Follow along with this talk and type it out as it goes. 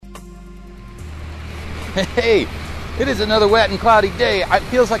Hey, it is another wet and cloudy day. It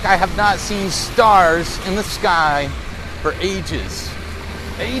feels like I have not seen stars in the sky for ages.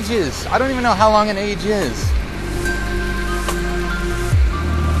 Ages. I don't even know how long an age is.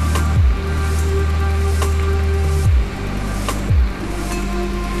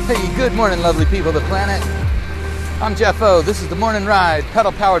 Hey, good morning, lovely people of the planet. I'm Jeff O. This is the Morning Ride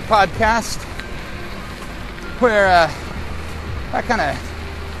pedal-powered podcast where I kind of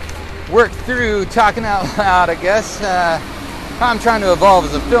work through talking out loud, I guess. How I'm trying to evolve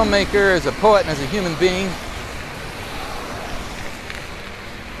as a filmmaker, as a poet, and as a human being.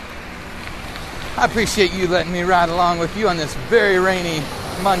 I appreciate you letting me ride along with you on this very rainy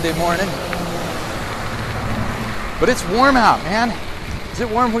Monday morning. But it's warm out, man. Is it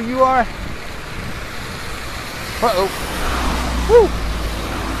warm where you are? Uh-oh. Woo!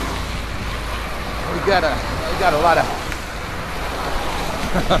 We got a lot of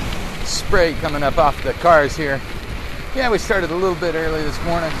spray coming up off the cars here. Yeah, we started a little bit early this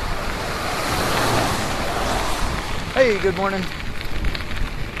morning. Hey, good morning.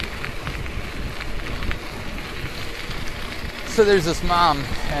 So there's this mom,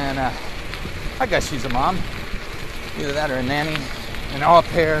 and I guess she's a mom. Either that or a nanny, an au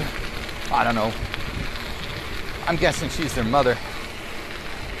pair. I don't know. I'm guessing she's their mother.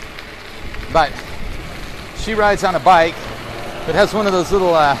 But she rides on a bike that has one of those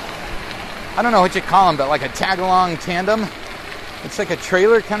little, I don't know what you call them, but like a tag-along tandem. It's like a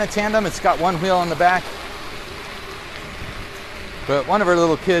trailer kind of tandem. It's got one wheel on the back. But one of her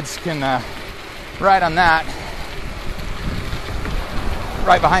little kids can ride on that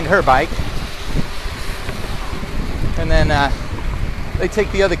right behind her bike. And then they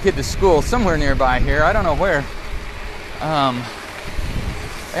take the other kid to school somewhere nearby here. I don't know where.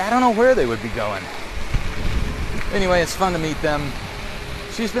 I don't know where they would be going. Anyway, it's fun to meet them.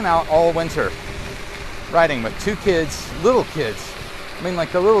 She's been out all winter riding with two kids, little kids. I mean,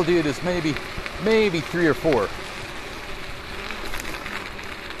 like the little dude is maybe 3 or 4.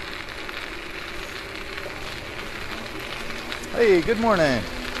 Hey, good morning.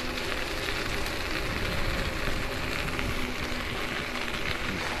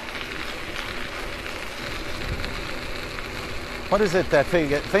 What is it, that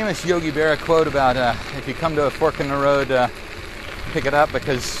famous Yogi Berra quote about if you come to a fork in the road, pick it up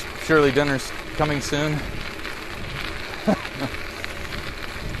because surely dinner's coming soon?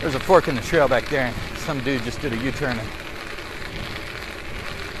 There's a fork in the trail back there, and some dude just did a U-turn.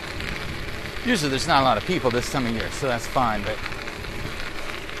 Usually there's not a lot of people this time of year, so that's fine, but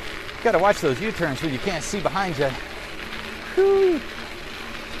you gotta watch those U-turns when you can't see behind you. Whew.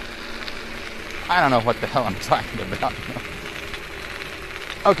 I don't know what the hell I'm talking about.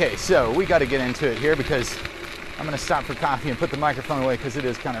 Okay, so we got to get into it here because I'm going to stop for coffee and put the microphone away because it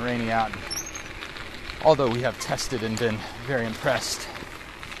is kind of rainy out. Although we have tested and been very impressed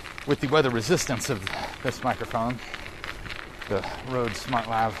with the weather resistance of this microphone, the Rode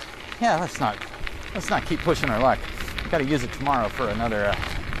SmartLav. Yeah, let's not keep pushing our luck. Got to use it tomorrow for another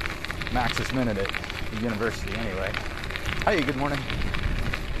Max's Minute at the university anyway. Hey, good morning.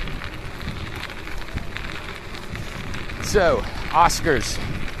 So, Oscars.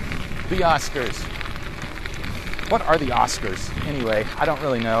 The Oscars. What are the Oscars? Anyway, I don't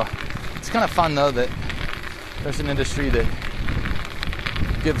really know. It's kind of fun, though, that there's an industry that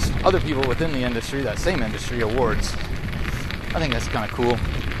gives other people within the industry, that same industry, awards. I think that's kind of cool.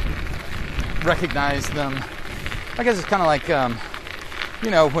 Recognize them. I guess it's kind of like,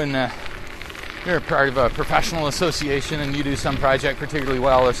 when you're a part of a professional association and you do some project particularly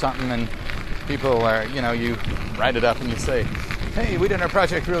well or something, and people are, you write it up and you say, hey, we did our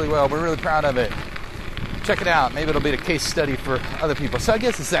project really well. We're really proud of it. Check it out. Maybe it'll be a case study for other people. So I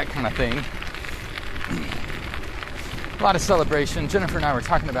guess it's that kind of thing. A lot of celebration. Jennifer and I were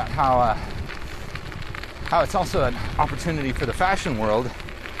talking about how it's also an opportunity for the fashion world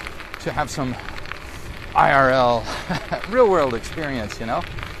to have some IRL, real-world experience,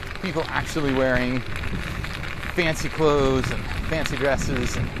 People actually wearing fancy clothes and fancy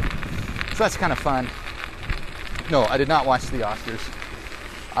dresses. And so that's kind of fun. No, I did not watch the Oscars.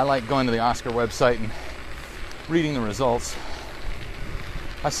 I like going to the Oscar website and reading the results.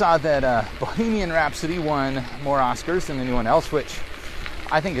 I saw that Bohemian Rhapsody won more Oscars than anyone else, which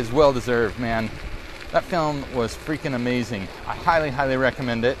I think is well deserved, man. That film was freaking amazing. I highly, highly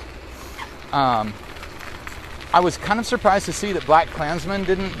recommend it. I was kind of surprised to see that BlacKkKlansman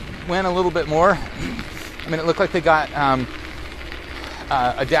didn't win a little bit more. I mean, it looked like they got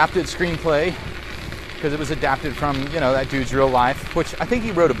adapted screenplay, because it was adapted from, that dude's real life, which I think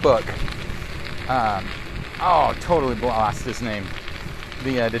he wrote a book. Totally lost his name.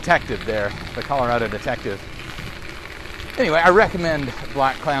 the detective there, the Colorado detective. Anyway, I recommend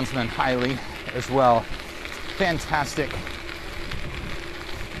BlacKkKlansman highly as well. Fantastic.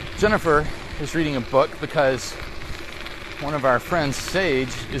 Jennifer is reading a book because one of our friends,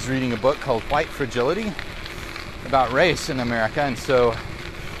 Sage, is reading a book called White Fragility about race in America, and so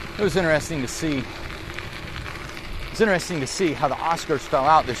it was interesting to see. It's interesting to see how the Oscars fell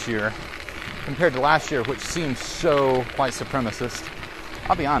out this year compared to last year, which seemed so white supremacist.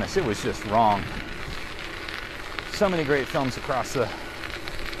 I'll be honest, it was just wrong. So many great films across the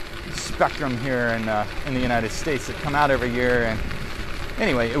spectrum here in the United States that come out every year, and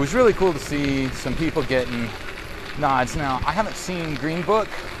anyway, it was really cool to see some people getting nods. Now, I haven't seen Green Book,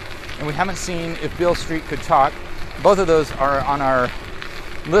 and we haven't seen If Beale Street Could Talk. Both of those are on our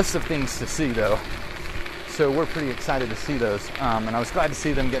list of things to see, though. So we're pretty excited to see those. And I was glad to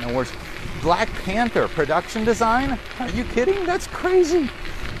see them getting awards. Black Panther production design? Are you kidding? That's crazy.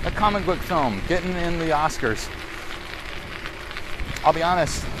 A comic book film getting in the Oscars. I'll be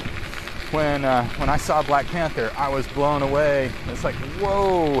honest, when I saw Black Panther, I was blown away. It's like,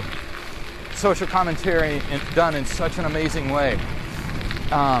 whoa. Social commentary done in such an amazing way.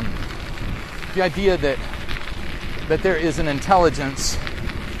 The idea that there is an intelligence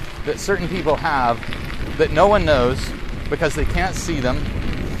that certain people have that no one knows because they can't see them.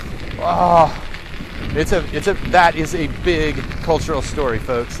 Oh, that is a big cultural story,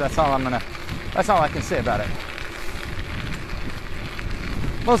 folks. That's all I can say about it.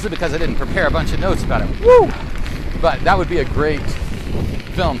 Mostly because I didn't prepare a bunch of notes about it. Woo! But that would be a great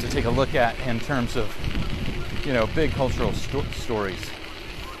film to take a look at in terms of, big cultural stories.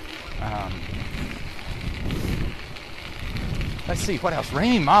 Let's see, what else?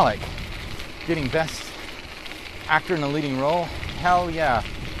 Rami Malek getting Best Actor in a Leading Role. Hell yeah.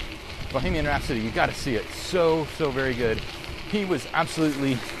 Bohemian Rhapsody, you got to see it. So very good. He was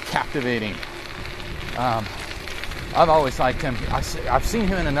absolutely captivating. I've always liked him. I've seen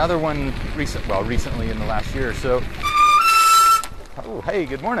him in another one recently in the last year or so. Oh, hey,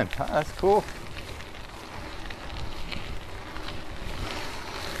 good morning. That's cool.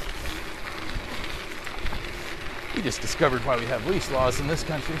 We just discovered why we have leash laws in this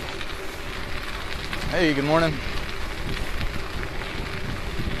country. Hey, good morning.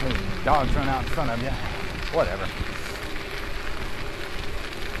 Dogs run out in front of you. Whatever.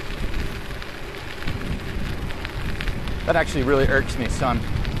 That actually really irks me, so I'm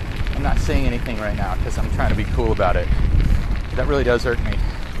not saying anything right now because I'm trying to be cool about it. That really does irk me.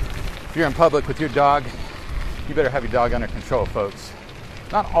 If you're in public with your dog, you better have your dog under control, folks.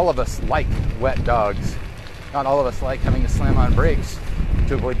 Not all of us like wet dogs. Not all of us like having to slam on brakes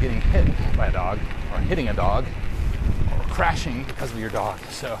to avoid getting hit by a dog, or hitting a dog, or crashing because of your dog.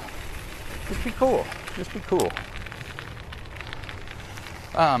 So just be cool. Just be cool.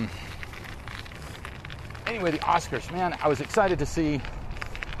 Anyway, the Oscars, man, I was excited to see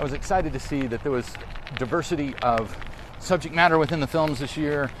that there was diversity of subject matter within the films this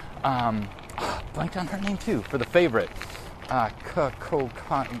year. Blanked on her name too for The Favorite. Not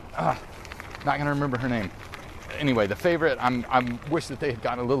gonna remember her name. Anyway, The Favorite. I wish that they had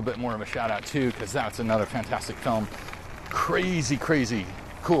gotten a little bit more of a shout out too, because that's another fantastic film. Crazy,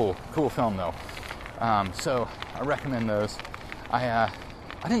 cool film though. So I recommend those. I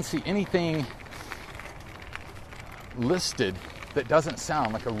didn't see anything listed that doesn't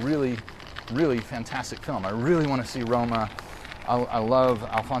sound like a really fantastic film. I really want to see Roma. I love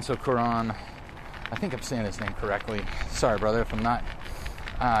Alfonso Cuarón. I think I'm saying his name correctly. Sorry, brother, if I'm not.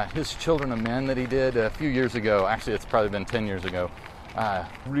 His Children of Men that he did a few years ago. Actually, it's probably been 10 years ago.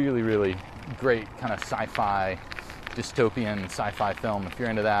 Really great kind of sci-fi, dystopian sci-fi film. If you're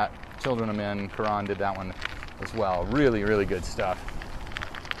into that, Children of Men, Cuarón did that one as well. Really good stuff.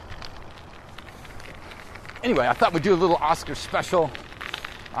 Anyway, I thought we'd do a little Oscar special.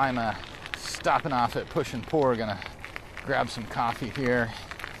 I'm stopping off at Push and Pour. Gonna grab some coffee here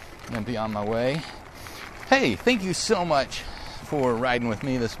and then be on my way. Hey, thank you so much for riding with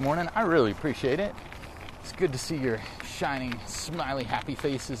me this morning. I really appreciate it. It's good to see your shining, smiley, happy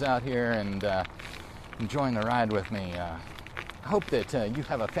faces out here and enjoying the ride with me. I hope that you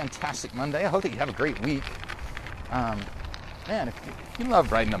have a fantastic Monday. I hope that you have a great week. Man, if you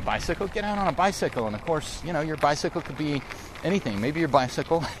love riding a bicycle, get out on a bicycle. And of course, your bicycle could be anything. Maybe your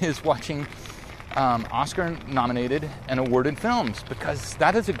bicycle is watching Oscar-nominated and awarded films, because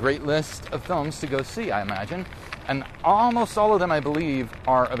that is a great list of films to go see, I imagine. And almost all of them, I believe,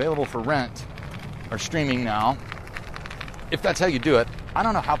 are available for rent or streaming now, if that's how you do it. I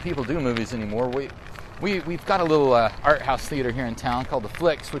don't know how people do movies anymore. We've got a little art house theater here in town called The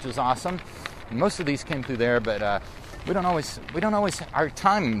Flicks, which is awesome. And most of these came through there, but our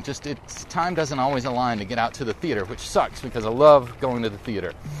time doesn't always align to get out to the theater, which sucks because I love going to the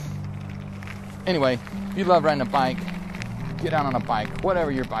theater. Anyway, if you love riding a bike, get out on a bike,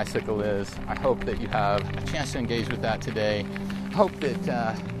 whatever your bicycle is. I hope that you have a chance to engage with that today. I hope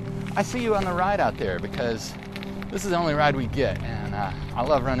that I see you on the ride out there, because this is the only ride we get, and I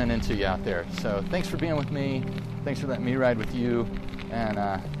love running into you out there. So thanks for being with me. Thanks for letting me ride with you, and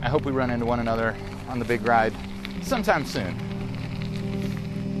I hope we run into one another on the big ride sometime soon.